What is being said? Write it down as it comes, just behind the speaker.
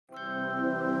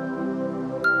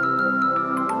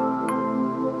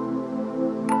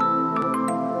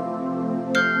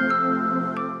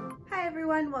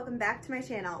back to my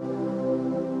channel.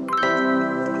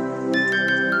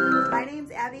 My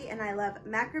name's Abby and I love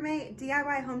macrame,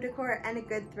 DIY home decor, and a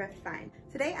good thrift find.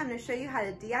 Today I'm going to show you how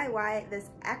to DIY this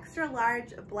extra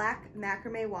large black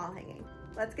macrame wall hanging.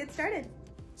 Let's get started.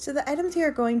 So the items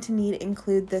you're going to need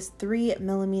include this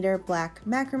 3mm black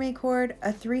macrame cord,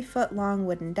 a 3-foot long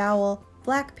wooden dowel,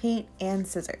 black paint, and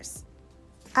scissors.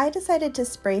 I decided to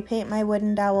spray paint my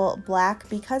wooden dowel black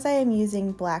because I am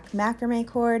using black macrame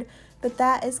cord, but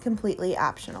that is completely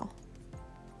optional.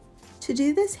 To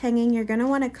do this hanging, you're going to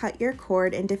want to cut your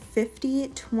cord into 50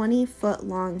 20-foot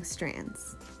long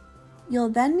strands. You'll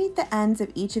then meet the ends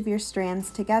of each of your strands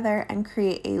together and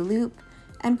create a loop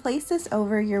and place this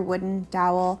over your wooden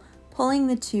dowel, pulling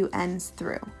the two ends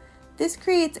through. This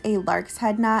creates a lark's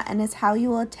head knot and is how you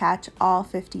will attach all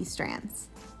 50 strands.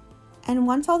 And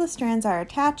once all the strands are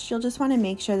attached, you'll just want to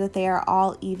make sure that they are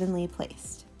all evenly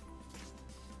placed.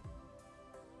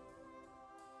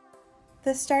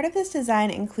 The start of this design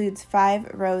includes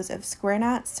 5 rows of square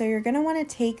knots, so you're going to want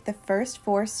to take the first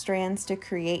 4 strands to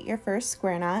create your first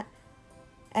square knot.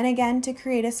 And again, to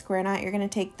create a square knot, you're going to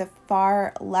take the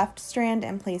far left strand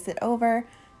and place it over,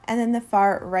 and then the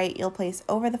far right you'll place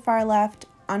over the far left,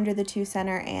 under the 2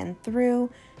 center and through,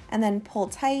 and then pull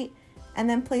tight. And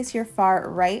then place your far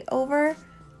right over,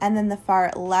 and then the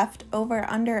far left over,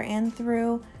 under, and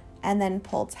through, and then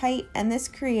pull tight, and this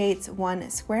creates 1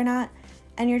 square knot,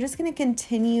 and you're just going to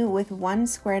continue with 1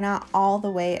 square knot all the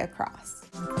way across.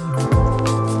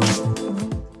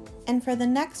 And for the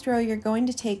next row, you're going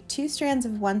to take 2 strands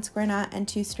of 1 square knot and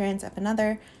 2 strands of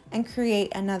another and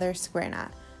create another square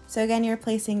knot. So again, you're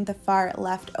placing the far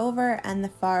left over and the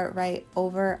far right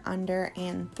over, under,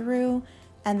 and through,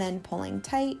 and then pulling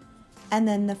tight. And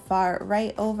then the far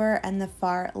right over and the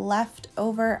far left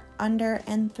over, under,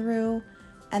 and through,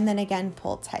 and then again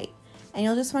pull tight. And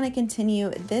you'll just want to continue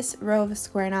this row of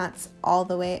square knots all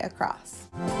the way across.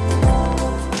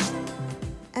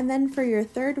 And then for your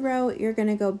third row, you're going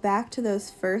to go back to those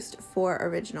first 4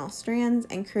 original strands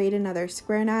and create another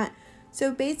square knot.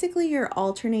 So basically you're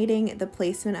alternating the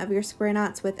placement of your square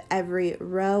knots with every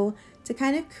row to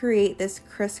kind of create this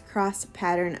crisscross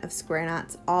pattern of square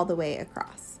knots all the way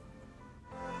across.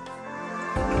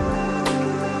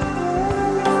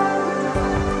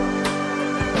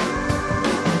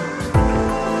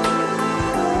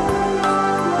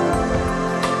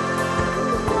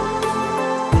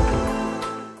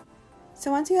 So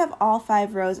once you have all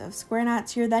 5 rows of square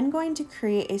knots, you're then going to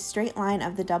create a straight line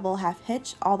of the double half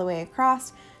hitch all the way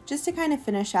across, just to kind of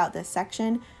finish out this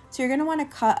section. So you're going to want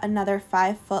to cut another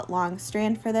 5-foot long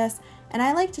strand for this, and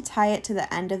I like to tie it to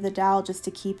the end of the dowel just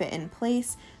to keep it in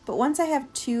place. But once I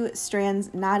have 2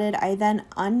 strands knotted, I then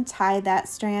untie that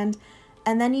strand,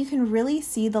 and then you can really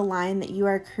see the line that you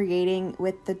are creating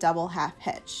with the double half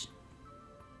hitch.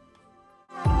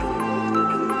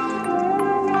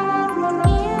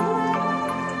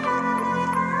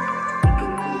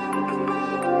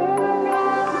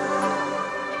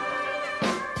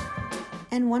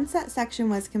 And once that section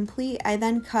was complete, I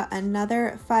then cut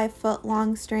another 5-foot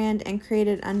long strand and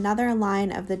created another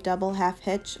line of the double half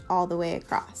hitch all the way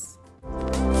across.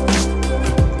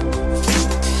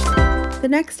 The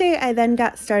next day, I then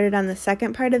got started on the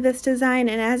second part of this design,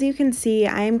 and as you can see,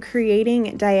 I am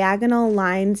creating diagonal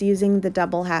lines using the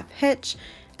double half hitch,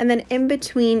 and then in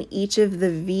between each of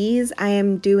the V's, I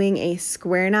am doing a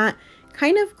square knot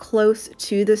kind of close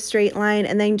to the straight line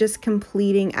and then just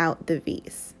completing out the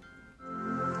V's.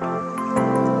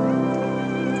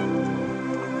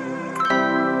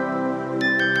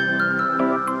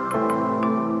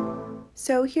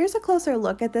 So here's a closer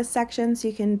look at this section so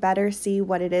you can better see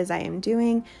what it is I am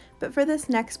doing. But for this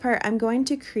next part, I'm going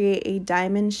to create a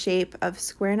diamond shape of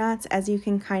square knots, as you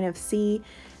can kind of see.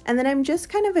 And then I'm just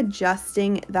kind of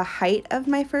adjusting the height of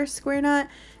my first square knot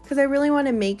because I really want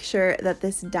to make sure that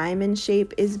this diamond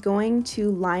shape is going to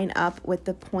line up with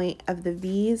the point of the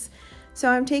V's. So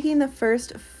I'm taking the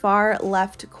first far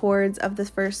left cords of the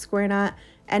first square knot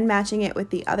and matching it with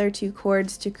the other 2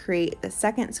 cords to create the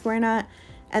second square knot,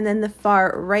 and then the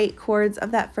far right cords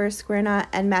of that first square knot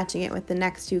and matching it with the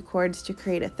next 2 cords to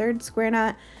create a third square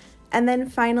knot, and then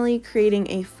finally creating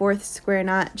a 4th square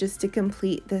knot just to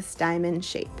complete this diamond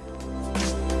shape.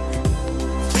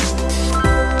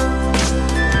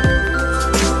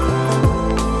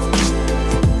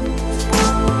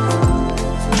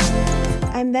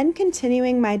 I'm then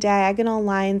continuing my diagonal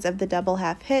lines of the double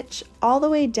half hitch all the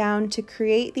way down to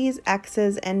create these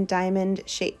X's and diamond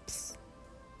shapes.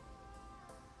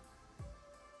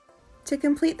 To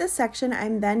complete this section,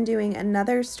 I'm then doing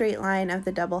another straight line of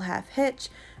the double half hitch.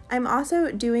 I'm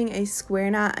also doing a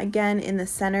square knot again in the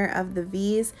center of the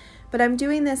V's, but I'm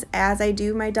doing this as I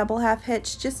do my double half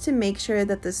hitch just to make sure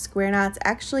that the square knots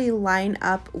actually line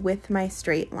up with my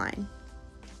straight line.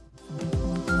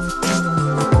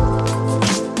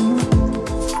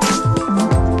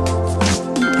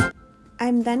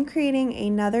 I'm then creating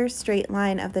another straight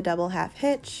line of the double half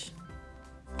hitch.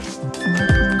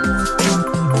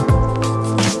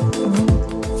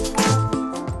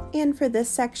 And for this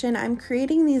section, I'm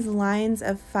creating these lines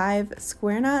of 5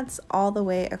 square knots all the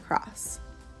way across.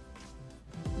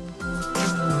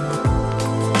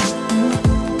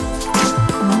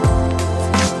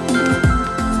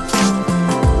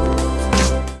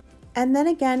 And then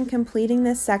again completing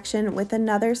this section with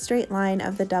another straight line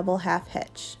of the double half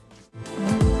hitch.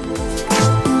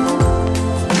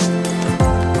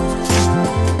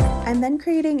 I'm then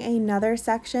creating another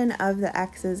section of the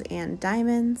X's and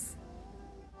diamonds.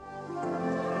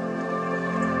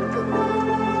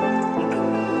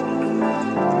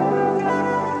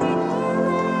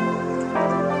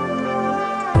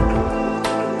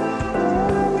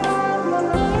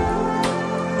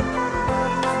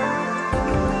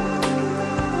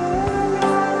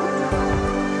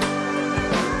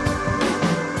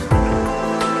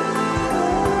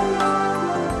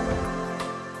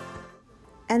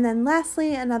 And then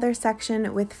lastly, another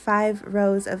section with 5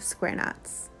 rows of square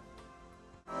knots.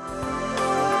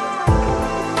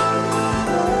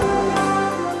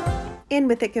 And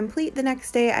with it complete the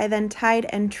next day, I then tied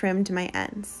and trimmed my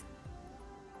ends.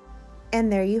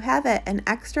 And there you have it, an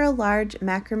extra large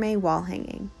macrame wall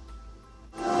hanging.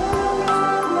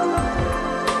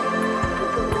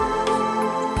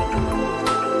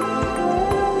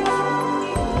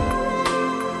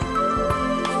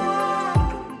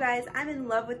 I'm in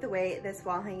love with the way this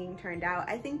wall hanging turned out.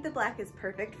 I think the black is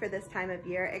perfect for this time of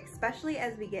year, especially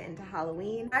as we get into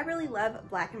Halloween. I really love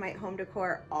black and white home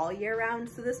decor all year round,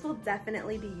 so this will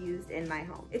definitely be used in my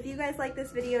home. If you guys like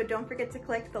this video, don't forget to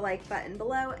click the like button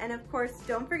below, and of course,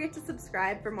 don't forget to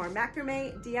subscribe for more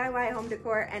macrame, DIY home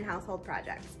decor, and household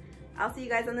projects. I'll see you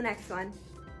guys on the next one.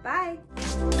 Bye!